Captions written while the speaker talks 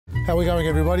How are we going,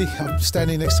 everybody? I'm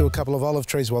standing next to a couple of olive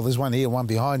trees. Well, there's one here, one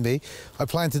behind me. I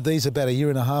planted these about 1.5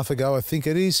 years ago, I think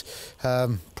it is.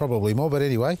 Probably more, but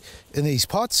anyway, in these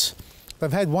pots.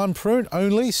 They've had one prune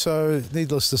only, so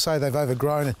needless to say, they've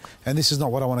overgrown, and this is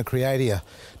not what I want to create here.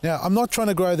 Now, I'm not trying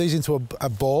to grow these into a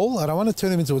ball. I don't want to turn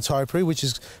them into a topiary, which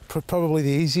is probably the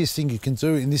easiest thing you can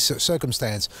do in this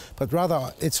circumstance, but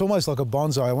rather it's almost like a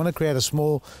bonsai. I want to create a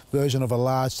small version of a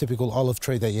large typical olive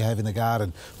tree that you have in the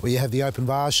garden, where you have the open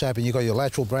vase shape and you've got your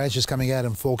lateral branches coming out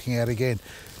and forking out again.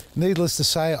 Needless to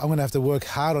say, I'm going to have to work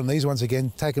hard on these ones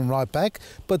again, take them right back,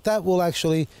 but that will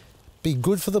actually be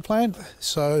good for the plant,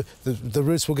 so the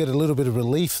roots will get a little bit of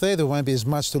relief there. There won't be as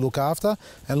much to look after,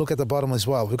 and look at the bottom as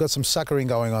well. We've got some suckering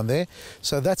going on there.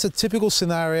 So that's a typical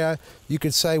scenario, you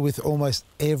could say, with almost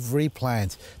every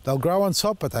plant. They'll grow on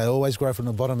top, but they always grow from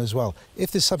the bottom as well, if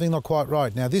there's something not quite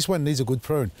right. Now this one needs a good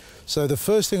prune. So the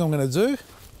first thing I'm going to do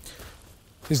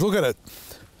is look at it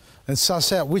and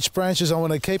suss out which branches I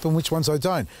want to keep and which ones I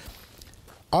don't.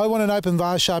 I want an open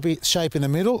vase shape in the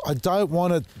middle. I don't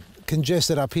want it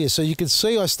congested up here. So you can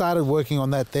see I started working on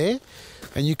that there,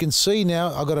 and you can see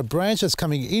now I've got a branch that's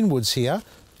coming inwards here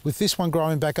with this one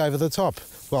growing back over the top,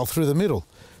 well, through the middle.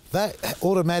 That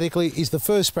automatically is the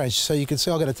first branch, so you can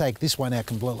see I've got to take this one out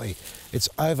completely. It's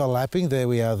overlapping, there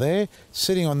we are there,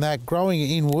 sitting on that, growing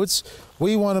inwards.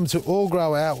 We want them to all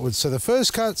grow outwards, so the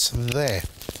first cut's there.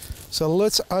 So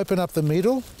let's open up the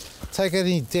middle, take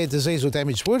any dead, disease or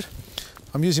damaged wood.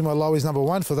 I'm using my Lowies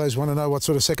 #1 for those who want to know what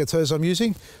sort of secateurs I'm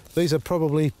using. These are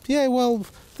probably, yeah, well,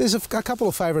 there's a couple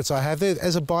of favourites I have there.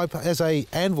 As a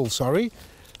anvil, sorry,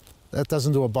 that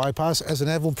doesn't do a bypass. As an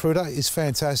anvil pruder is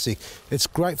fantastic. It's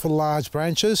great for large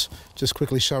branches. Just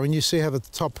quickly showing you, see how the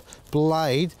top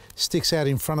blade sticks out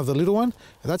in front of the little one?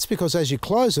 That's because as you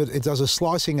close it, it does a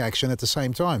slicing action at the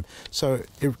same time. So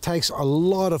it takes a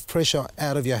lot of pressure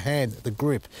out of your hand, the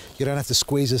grip. You don't have to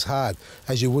squeeze as hard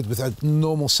as you would with a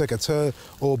normal secateur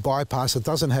or bypass that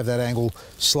doesn't have that angle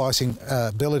slicing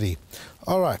ability.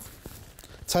 All right,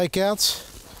 take out.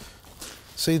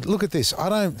 See, look at this.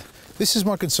 This is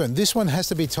my concern. This one has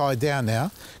to be tied down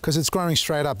now because it's growing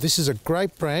straight up. This is a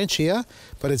great branch here,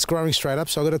 but it's growing straight up,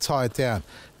 so I've got to tie it down.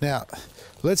 Now,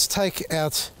 let's take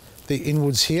out the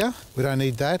inwards here. We don't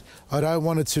need that. I don't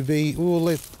want it to be, ooh,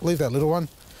 leave that little one.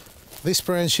 This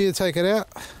branch here, take it out.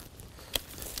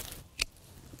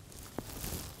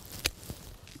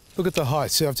 Look at the height.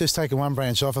 See, I've just taken one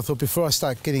branch off. I thought before I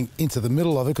start getting into the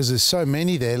middle of it, because there's so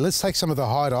many there, let's take some of the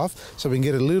height off so we can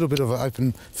get a little bit of an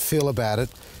open feel about it.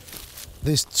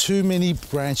 There's too many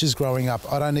branches growing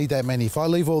up. I don't need that many. If I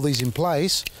leave all these in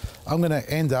place, I'm going to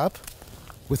end up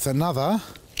with another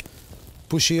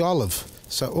bushy olive.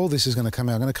 So all this is going to come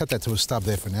out. I'm going to cut that to a stub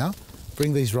there for now.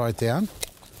 Bring these right down.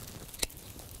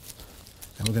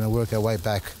 And we're going to work our way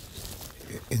back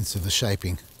into the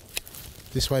shaping.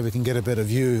 This way we can get a better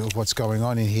view of what's going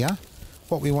on in here.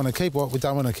 What we want to keep, what we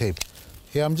don't want to keep.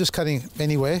 Here I'm just cutting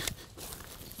anywhere,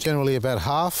 generally about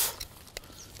half.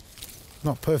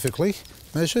 Not perfectly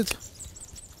measured.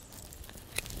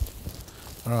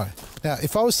 All right, now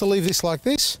if I was to leave this like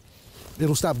this,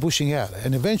 it'll start bushing out,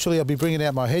 and eventually I'll be bringing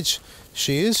out my hedge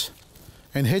shears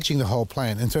and hedging the whole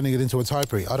plant and turning it into a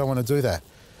topiary. I don't want to do that.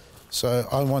 So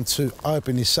I want to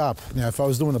open this up. Now if I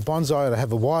was doing a bonsai, I'd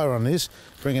have a wire on this,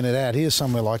 bringing it out here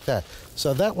somewhere like that.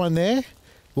 So that one there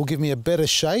will give me a better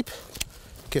shape.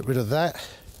 Get rid of that.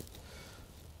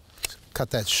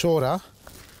 Cut that shorter.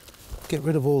 Get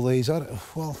rid of all these. I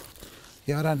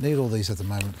don't need all these at the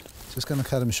moment. Just going to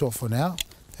cut them short for now,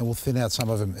 and we'll thin out some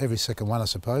of them every second one, I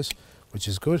suppose, which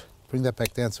is good. Bring that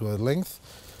back down to a length.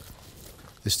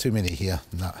 There's too many here.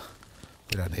 No,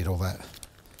 we don't need all that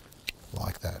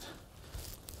like that.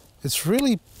 It's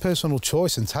really personal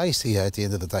choice and taste here at the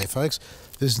end of the day, folks.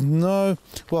 There's no,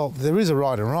 well, there is a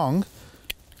right and wrong,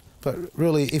 but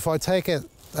really if I take it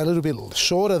a little bit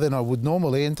shorter than I would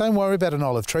normally, and don't worry about an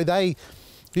olive tree,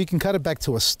 you can cut it back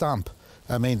to a stump,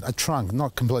 I mean a trunk,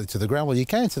 not completely to the ground. Well, you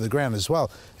can to the ground as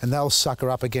well, and they'll sucker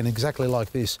up again exactly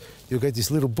like this. You'll get this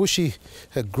little bushy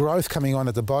growth coming on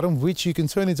at the bottom, which you can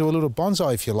turn into a little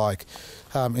bonsai if you like.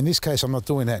 In this case, I'm not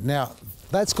doing that. Now,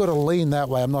 that's got to lean that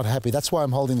way. I'm not happy. That's why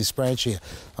I'm holding this branch here.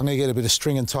 I'm going to get a bit of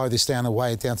string and tie this down and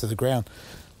weigh it down to the ground.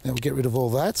 Now we'll get rid of all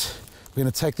that. We're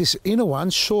going to take this inner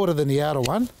one, shorter than the outer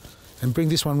one, and bring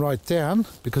this one right down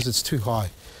because it's too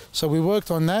high. So we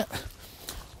worked on that.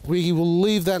 We will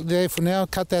leave that there for now,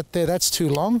 cut that there, that's too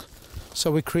long. So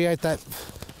we create that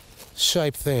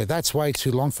shape there. That's way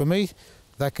too long for me.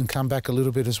 That can come back a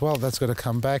little bit as well. That's got to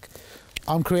come back.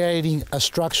 I'm creating a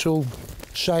structural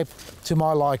shape to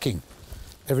my liking.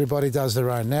 Everybody does their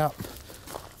own. Now,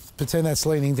 pretend that's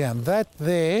leaning down. That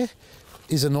there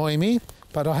is annoying me,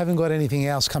 but I haven't got anything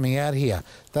else coming out here.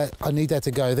 That I need that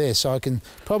to go there, so I can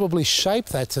probably shape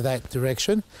that to that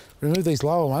direction. Remove these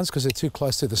lower ones because they're too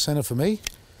close to the center for me,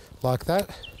 like that.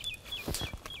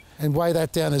 And weigh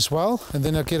that down as well, and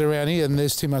then I'll get around here and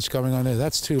there's too much going on there.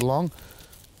 That's too long.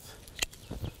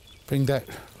 Bring that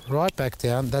right back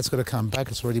down. That's got to come back.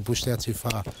 It's already pushed out too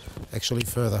far, actually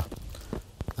further.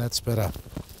 That's better.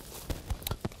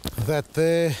 That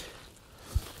there.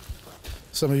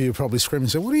 Some of you are probably screaming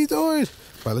and say, what are you doing?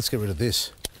 Right, let's get rid of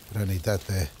this. We don't need that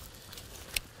there.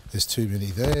 There's too many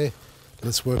there.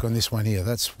 Let's work on this one here.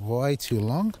 That's way too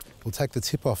long. We'll take the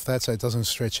tip off that so it doesn't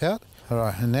stretch out. All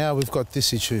right, and now we've got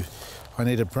this issue. I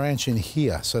need a branch in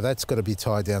here, so that's got to be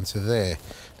tied down to there.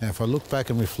 Now, if I look back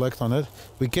and reflect on it,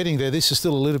 we're getting there. This is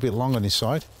still a little bit long on this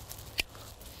side.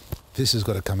 This has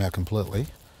got to come out completely.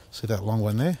 See that long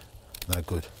one there? No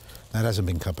good. That hasn't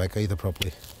been cut back either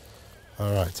properly.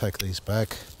 All right, take these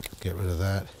back, get rid of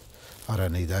that. I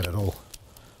don't need that at all.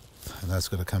 And that's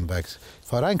got to come back.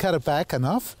 If I don't cut it back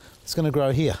enough, it's going to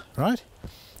grow here, right?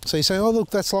 So you say, oh, look,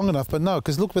 that's long enough. But no,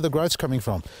 because look where the growth's coming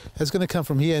from. It's going to come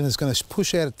from here and it's going to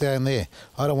push out down there.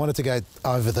 I don't want it to go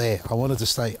over there. I want it to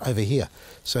stay over here.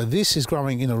 So this is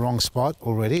growing in the wrong spot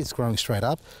already. It's growing straight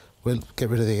up. We'll get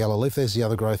rid of the yellow leaf. There's the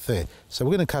other growth there. So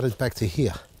we're going to cut it back to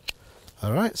here.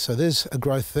 All right, so there's a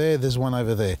growth there. There's one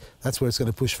over there. That's where it's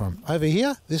going to push from. Over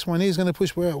here, this one here is going to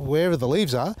push wherever the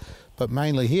leaves are, but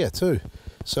mainly here too.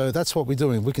 So that's what we're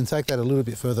doing. We can take that a little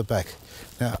bit further back.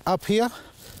 Now up here,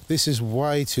 this is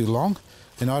way too long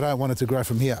and I don't want it to grow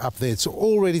from here up there. It's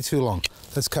already too long.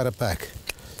 Let's cut it back.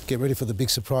 Get ready for the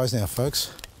big surprise now,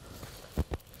 folks.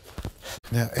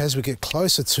 Now, as we get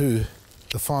closer to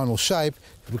the final shape,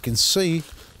 we can see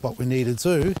what we need to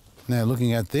do. Now,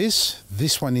 looking at this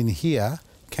one in here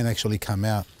can actually come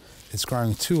out. It's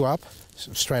growing too up,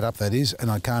 straight up that is,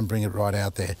 and I can't bring it right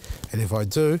out there. And if I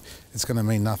do, it's going to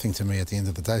mean nothing to me at the end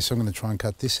of the day. So I'm going to try and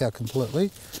cut this out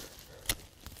completely.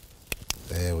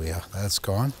 There we are, that's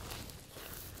gone.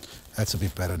 That's a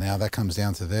bit better now. That comes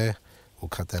down to there. We'll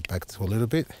cut that back to a little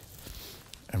bit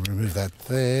and remove that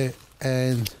there.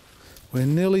 And we're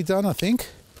nearly done, I think.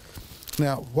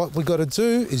 Now, what we've got to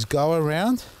do is go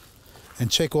around and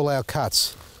check all our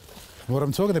cuts. What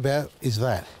I'm talking about is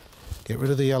that. Get rid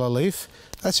of the yellow leaf.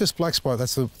 That's just black spot,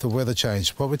 that's the weather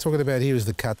change. What we're talking about here is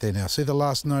the cut there now. See the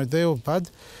last node there, or bud?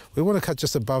 We want to cut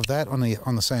just above that on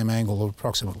the same angle,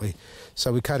 approximately.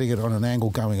 So we're cutting it on an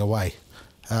angle going away,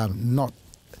 not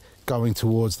going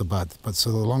towards the bud, but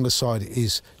so the longer side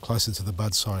is closer to the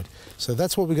bud side. So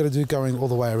that's what we're going to do going all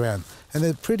the way around. And there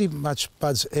are pretty much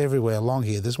buds everywhere along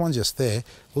here. There's one just there.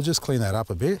 We'll just clean that up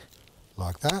a bit,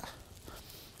 like that.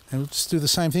 And we'll just do the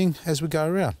same thing as we go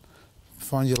around.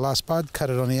 Find your last bud,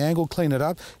 cut it on the angle, clean it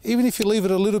up. Even if you leave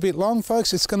it a little bit long,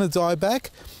 folks, it's going to die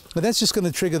back, but that's just going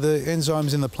to trigger the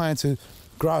enzymes in the plant to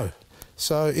grow.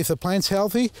 So if the plant's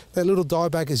healthy, that little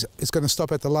dieback is going to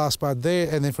stop at the last bud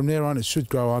there, and then from there on it should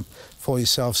grow on for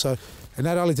yourself. So, and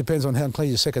that only depends on how clean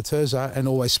your secateurs are, and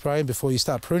always spraying before you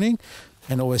start pruning,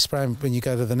 and always spraying when you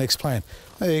go to the next plant.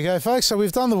 There you go, folks. So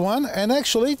we've done the one, and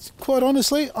actually, quite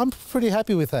honestly, I'm pretty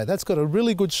happy with that. That's got a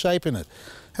really good shape in it.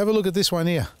 Have a look at this one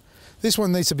here. This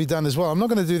one needs to be done as well. I'm not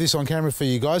going to do this on camera for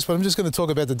you guys, but I'm just going to talk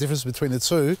about the difference between the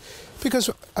two, because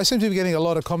I seem to be getting a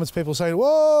lot of comments, people saying,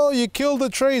 whoa, you killed the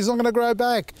tree, it's not going to grow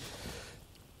back.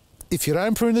 If you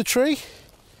don't prune the tree,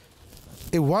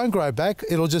 it won't grow back,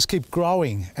 it'll just keep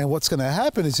growing. And what's going to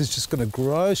happen is it's just going to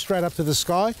grow straight up to the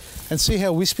sky. And see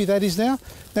how wispy that is now?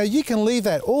 Now you can leave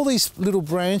that, all these little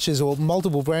branches or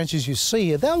multiple branches you see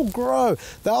here, they'll grow,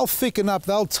 they'll thicken up,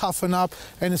 they'll toughen up,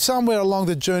 and somewhere along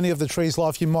the journey of the tree's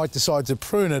life you might decide to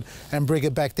prune it and bring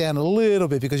it back down a little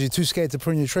bit because you're too scared to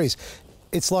prune your trees.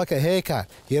 It's like a haircut.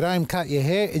 You don't cut your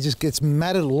hair, it just gets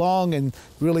matted long and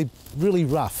really, really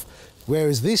rough.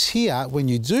 Whereas this here, when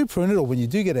you do prune it or when you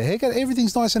do get a haircut,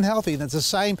 everything's nice and healthy, and it's the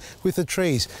same with the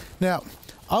trees. Now,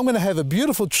 I'm going to have a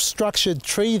beautiful structured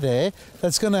tree there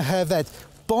that's going to have that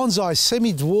bonsai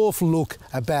semi-dwarf look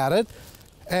about it.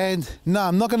 And no,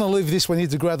 I'm not going to leave this one here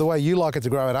to grow the way you like it to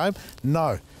grow at home.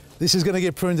 No, this is going to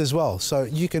get pruned as well. So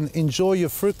you can enjoy your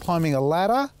fruit climbing a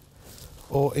ladder,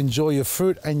 or enjoy your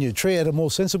fruit and your tree at a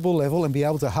more sensible level and be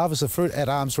able to harvest the fruit at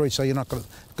arm's reach, so you're not going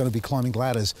to be climbing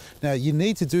ladders. Now, you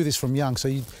need to do this from young, so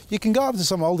you can go up to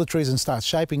some older trees and start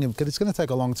shaping them, because it's going to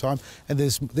take a long time, and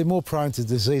they're more prone to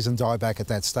disease and dieback at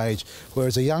that stage,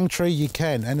 whereas a young tree you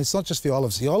can. And it's not just the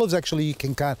olives. The olives actually you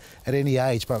can cut at any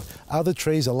age, but other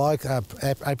trees are like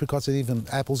apricots and even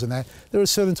apples and that. There are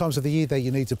certain times of the year that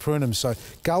you need to prune them. So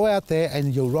go out there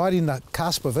and you're right in the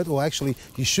cusp of it, or actually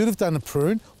you should have done a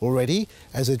prune already,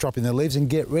 as they're dropping their leaves and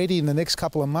get ready in the next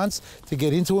couple of months to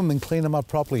get into them and clean them up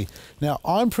properly. Now,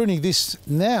 I'm pruning this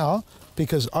now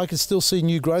because I can still see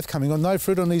new growth coming on. No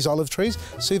fruit on these olive trees.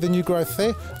 See the new growth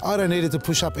there? I don't need it to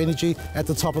push up energy at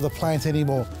the top of the plant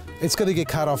anymore. It's going to get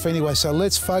cut off anyway, so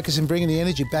let's focus in bringing the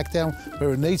energy back down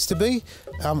where it needs to be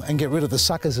and get rid of the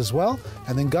suckers as well,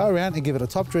 and then go around and give it a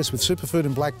top dress with superfood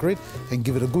and black grit and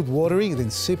give it a good watering, and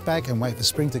then sit back and wait for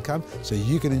spring to come so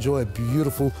you can enjoy a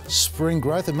beautiful spring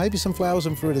growth and maybe some flowers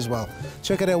and fruit as well.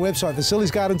 Check out our website,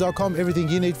 vasilisgarden.com, everything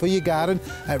you need for your garden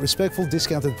at respectful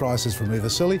discounted prices from me,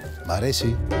 Vasili.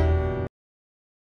 Maresi.